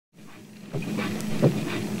Oh,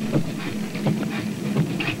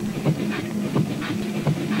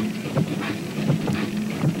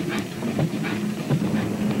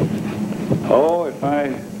 if I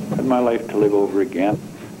had my life to live over again,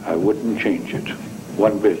 I wouldn't change it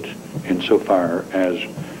one bit, insofar as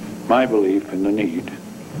my belief in the need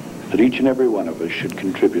that each and every one of us should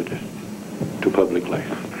contribute to public life.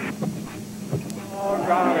 Oh,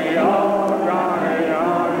 Johnny, oh, Johnny,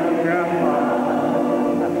 oh, Grandma.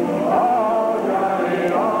 Oh, Johnny,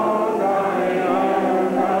 oh, Johnny, oh,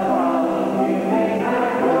 Grandma.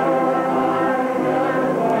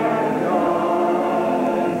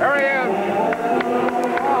 There he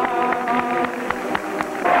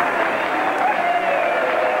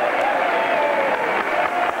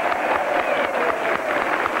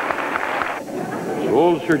is.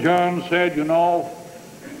 Old Sir John said, you know,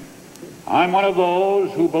 I'm one of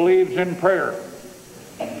those who believes in prayer,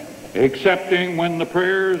 excepting when the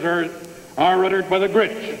prayers are uttered by the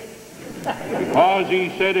Grits. Because he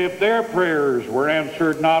said if their prayers were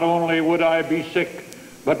answered, not only would I be sick,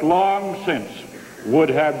 but long since would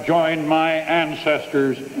have joined my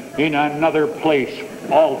ancestors in another place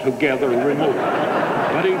altogether remote.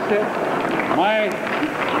 But he said,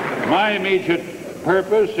 my immediate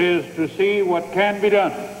purpose is to see what can be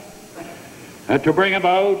done to bring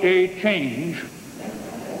about a change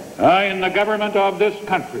in the government of this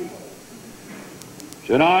country.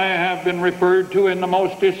 And I have been referred to in the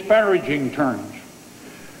most disparaging terms.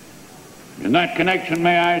 In that connection,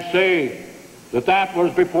 may I say that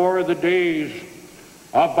was before the days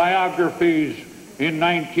of biographies in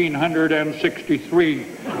 1963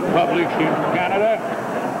 published in Canada.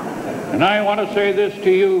 And I want to say this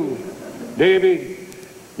to you, Davy,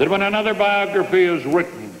 that when another biography is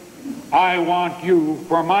written, I want you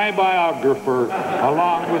for my biographer,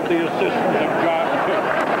 along with the assistance of John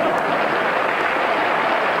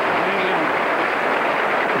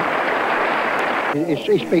He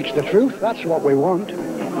speaks the truth. That's what we want.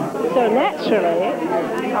 So naturally,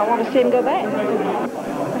 I want to see him go back.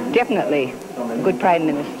 Definitely a good Prime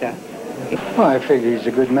Minister. Well, I figure he's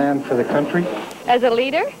a good man for the country. As a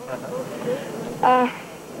leader? I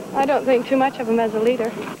don't think too much of him as a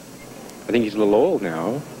leader. I think he's a little old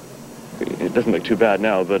now. It doesn't look too bad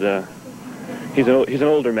now, but he's an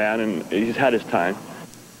older man, and he's had his time.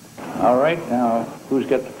 All right, now, who's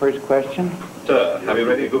got the first question? Sir, have you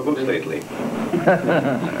read any good books lately?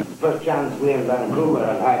 First chance we're in Vancouver,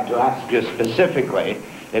 I'd like to ask you specifically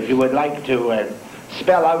if you would like to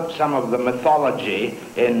spell out some of the mythology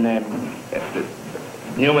in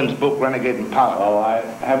Newman's book, Renegade and Power. Well,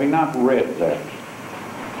 having not read that,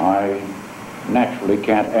 I naturally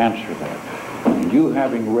can't answer that. And you,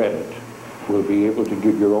 having read it, will be able to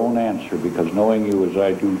give your own answer, because knowing you as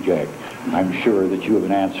I do, Jack, I'm sure that you have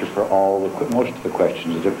an answer for most of the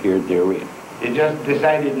questions that appeared therein. You just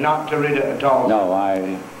decided not to read it at all? No,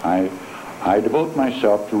 I devote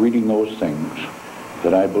myself to reading those things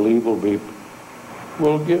that I believe will be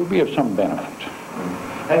of some benefit.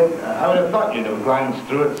 I would have thought you'd have glanced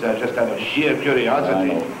through it, sir, just out of sheer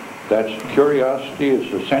curiosity. I know. That curiosity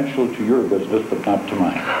is essential to your business, but not to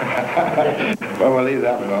mine. Well, we'll leave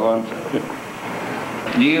that one alone, sir.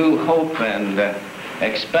 Do you hope and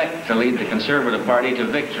expect to lead the Conservative Party to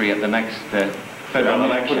victory at the next federal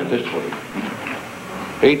election? Put it this way.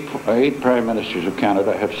 Eight Prime Ministers of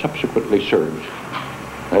Canada have subsequently served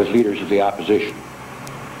as leaders of the opposition.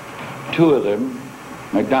 Two of them,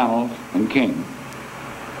 MacDonald and King,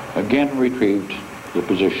 again retrieved the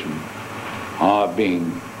position of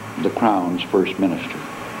being the Crown's first minister.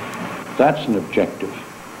 That's an objective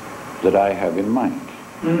that I have in mind.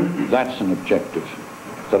 That's an objective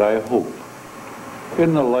that I hope,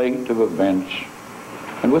 in the light of events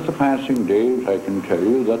and with the passing days, I can tell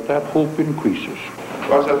you that hope increases.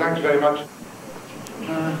 Well, sir, thanks very much.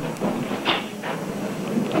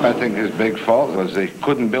 I think his big fault was he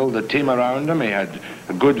couldn't build a team around him. He had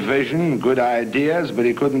a good vision, good ideas, but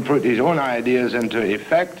he couldn't put his own ideas into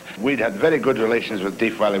effect. We'd had very good relations with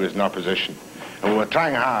Dief while he was in opposition. And we were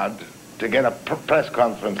trying hard to get a press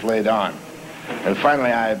conference laid on. And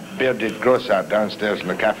finally I bearded Grossart downstairs in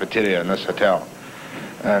the cafeteria in this hotel.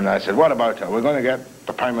 And I said, what about it? We're going to get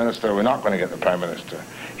the Prime Minister, or we're not going to get the Prime Minister.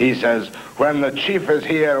 He says, when the chief is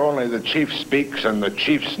here, only the chief speaks, and the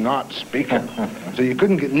chief's not speaking. So you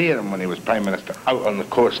couldn't get near him when he was Prime Minister, out on the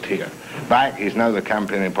coast here. Back, he's now the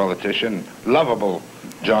campaigning politician, lovable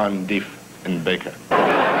John Diefenbaker.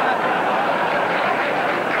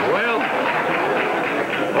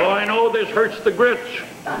 Well, I know this hurts the Grits.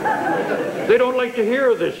 They don't like to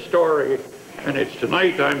hear this story. And it's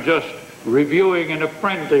tonight I'm just reviewing in a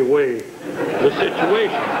friendly way the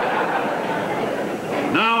situation.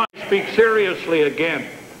 Now I speak seriously again.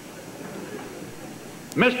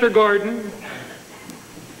 Mr. Gordon,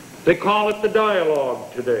 they call it the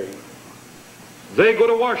dialogue today. They go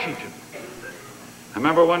to Washington. I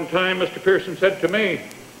remember one time Mr. Pearson said to me,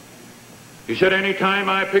 he said, anytime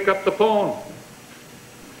I pick up the phone,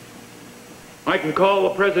 I can call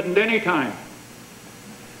the president anytime.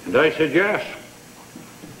 And I said, yes,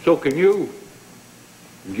 so can you.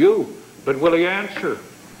 And you, but will he answer?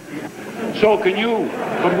 So can you,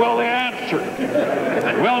 but will they answer?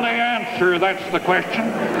 Will they answer? That's the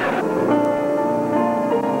question.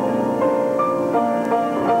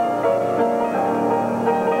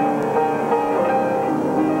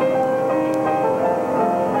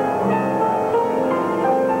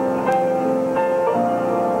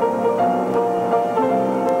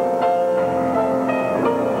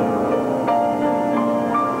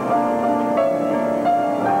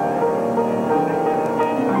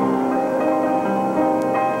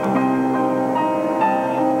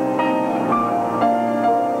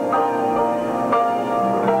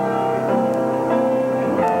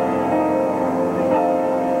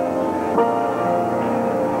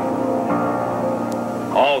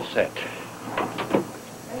 Set.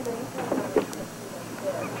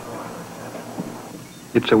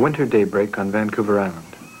 It's a winter daybreak on Vancouver Island.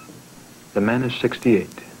 The man is 68.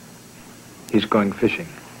 He's going fishing.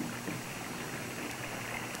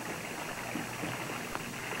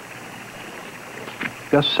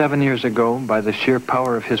 Just 7 years ago, by the sheer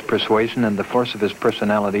power of his persuasion and the force of his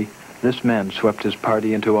personality, this man swept his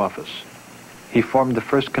party into office. He formed the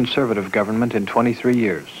first conservative government in 23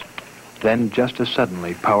 years. Then, just as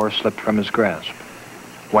suddenly, power slipped from his grasp.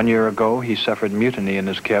 1 year ago, he suffered mutiny in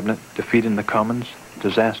his cabinet, defeat in the Commons,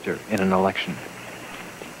 disaster in an election.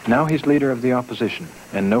 Now he's leader of the opposition,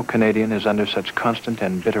 and no Canadian is under such constant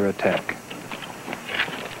and bitter attack.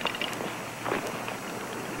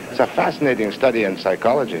 It's a fascinating study in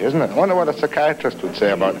psychology, isn't it? I wonder what a psychiatrist would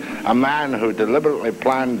say about a man who deliberately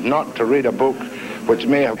planned not to read a book which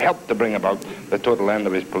may have helped to bring about the total end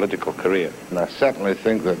of his political career. And I certainly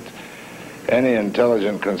think that any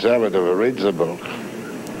intelligent conservative who reads the book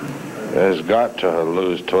has got to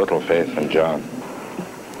lose total faith in John.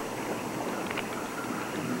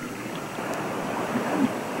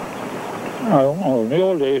 In the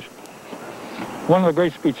old days, one of the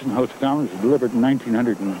great speeches in the House of Commons was delivered in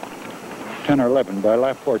 1910 or 11 by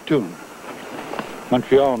La Fortune,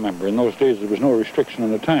 Montreal member. In those days, there was no restriction on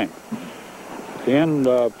the time. At the end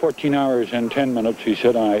of 14 hours and 10 minutes, he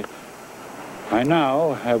said, I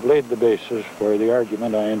now have laid the basis for the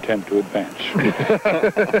argument I intend to advance.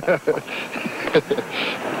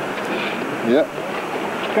 Yeah.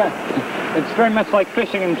 It's very much like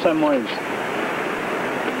fishing in some ways.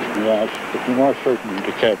 Yeah, it's more certain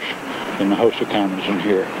to catch in the House of Commons than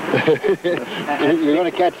here. You're going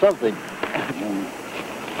to catch something.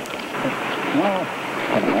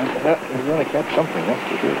 You're going to catch something, that's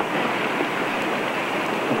for sure.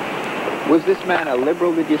 Was this man a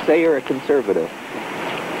liberal, did you say, or a conservative?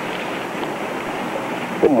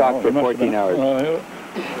 The talk for 14 hours.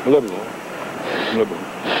 Liberal.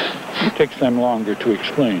 It takes them longer to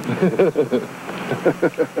explain.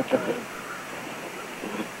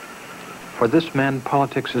 For this man,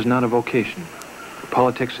 politics is not a vocation.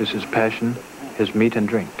 Politics is his passion, his meat and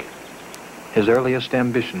drink. His earliest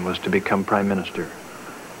ambition was to become Prime Minister.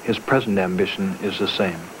 His present ambition is the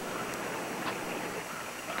same.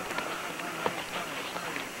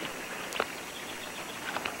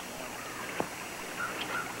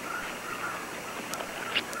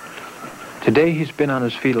 Today he's been on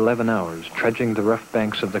his feet 11 hours, trudging the rough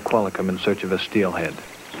banks of the Qualicum in search of a steelhead.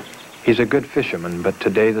 He's a good fisherman, but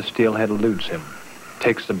today the steelhead eludes him,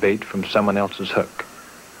 takes the bait from someone else's hook.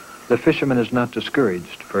 The fisherman is not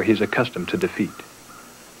discouraged, for he's accustomed to defeat.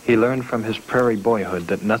 He learned from his prairie boyhood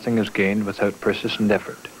that nothing is gained without persistent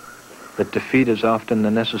effort, that defeat is often the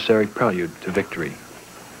necessary prelude to victory.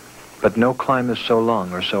 But no climb is so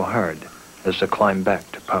long or so hard as the climb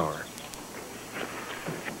back to power.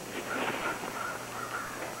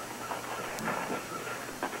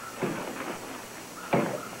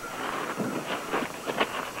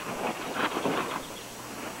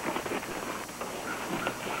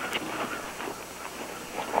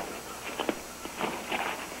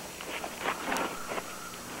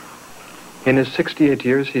 In his 68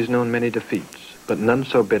 years, he's known many defeats, but none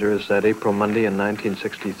so bitter as that April Monday in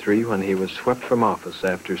 1963 when he was swept from office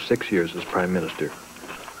after 6 years as Prime Minister.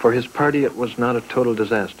 For his party, it was not a total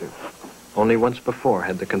disaster. Only once before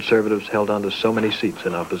had the Conservatives held on to so many seats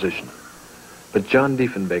in opposition. But John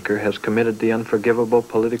Diefenbaker has committed the unforgivable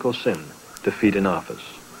political sin, defeat in office.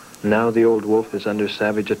 Now the old wolf is under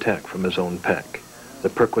savage attack from his own pack. The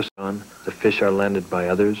perk was on, the fish are landed by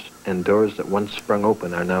others, and doors that once sprung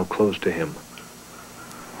open are now closed to him.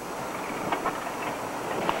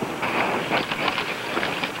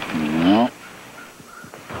 No.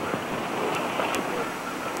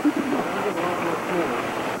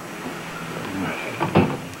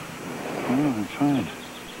 Oh, that's fine.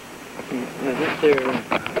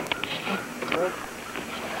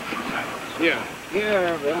 Yeah.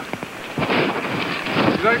 Yeah, Bill.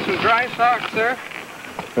 Would you like some dry socks, sir?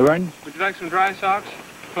 Pardon? Would you like some dry socks?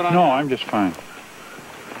 Put on. No, I'm just fine.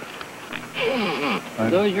 Are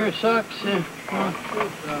those your socks?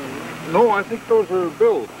 No, I think those are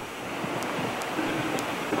Bill's.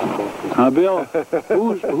 Bill,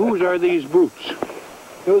 whose are these boots?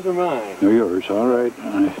 Those are mine. They're yours, all right.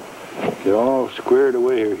 They're all squared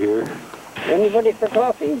away here. Anybody for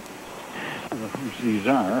coffee? Whose these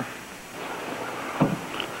are?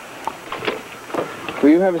 Will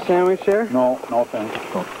you have a sandwich, sir? No, thanks.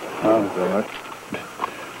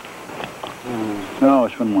 No,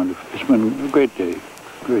 it's been wonderful. It's been a great day.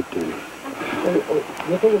 Great day.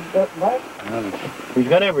 He's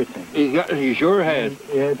got everything. He sure has.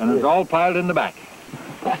 And it's all piled in the back.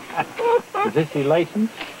 Is this his license?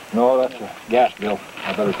 No, that's a gas bill.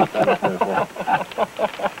 I better put that up there for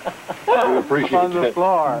him. We appreciate On the that.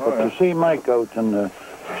 floor. But to see Mike out in the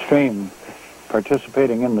stream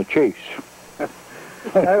participating in the chase.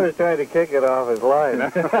 I was trying to kick it off his line. I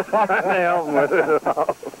helped him with it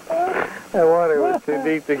all. The water was too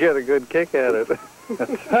deep to get a good kick at it.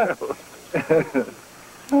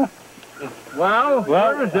 Well,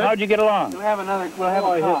 how'd you get along? We'll have a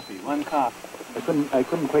coffee. One coffee. I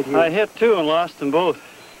couldn't quite hear. I hit two and lost them both.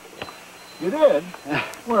 You did?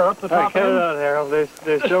 We're up the top. Cut it out, Harold.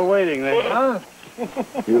 They're still waiting there.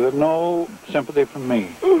 You have no sympathy from me.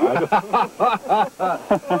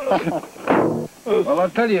 Well, I'll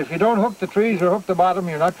tell you, if you don't hook the trees or hook the bottom,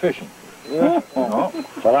 you're not fishing. Yeah. No,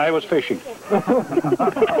 but I was fishing.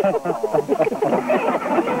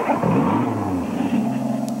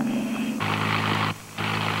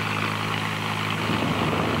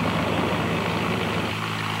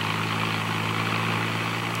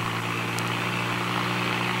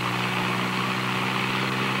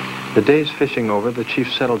 The day's fishing over, the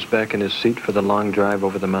chief settles back in his seat for the long drive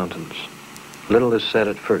over the mountains. Little is said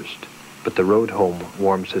at first, but the road home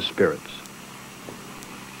warms his spirits.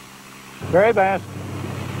 Very fast.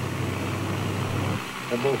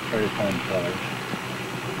 They're both very fine fellows.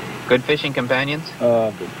 Good fishing companions?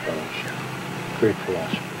 Good fellows. Great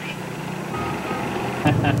philosophers.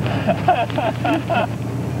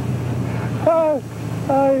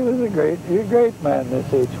 You're a great man,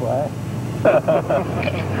 this H.Y.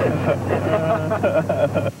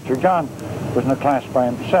 Sir John was in a class by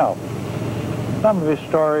himself. Some of his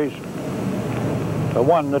stories, the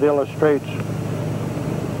one that illustrates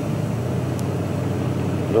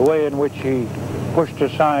the way in which he pushed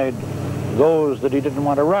aside those that he didn't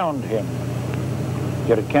want around him,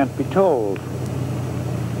 yet it can't be told.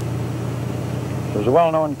 There's a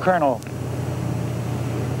well-known colonel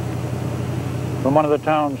from one of the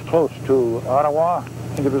towns close to Ottawa, I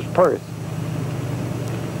think it was Perth,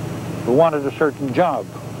 who wanted a certain job.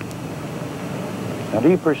 And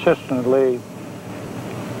he persistently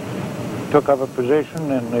took up a position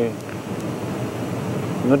in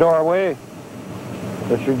the doorway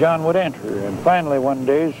that Sir John would enter. And finally one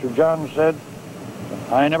day Sir John said,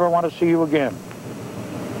 "I never want to see you again.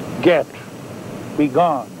 Get, be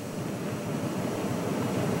gone."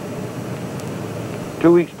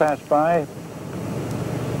 2 weeks passed by.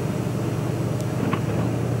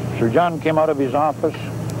 Sir John came out of his office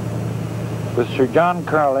with Sir John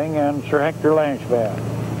Carling and Sir Hector Langevin.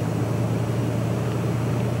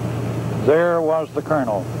 There was the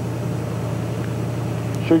colonel.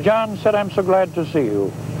 Sir John said, "I'm so glad to see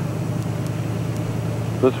you.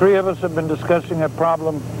 The three of us have been discussing a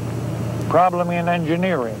problem in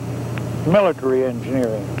engineering, military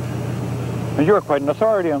engineering. And you're quite an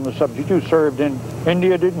authority on the subject. You served in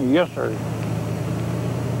India, didn't you?" "Yes, sir."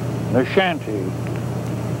 "In Ashanti?"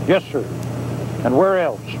 "Yes, sir." "And where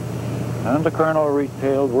else?" And the colonel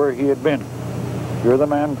retailed where he had been. "You're the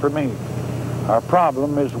man for me. Our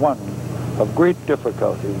problem is one of great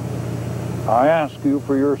difficulty. I ask you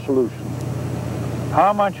for your solution.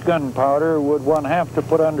 How much gunpowder would one have to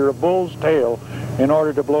put under a bull's tail in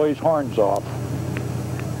order to blow his horns off?"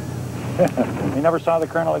 He never saw the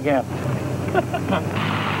colonel again.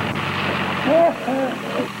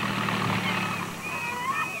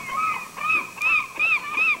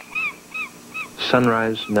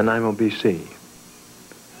 Sunrise, Nanaimo, BC.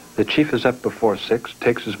 The chief is up before 6,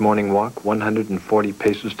 takes his morning walk 140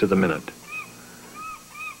 paces to the minute.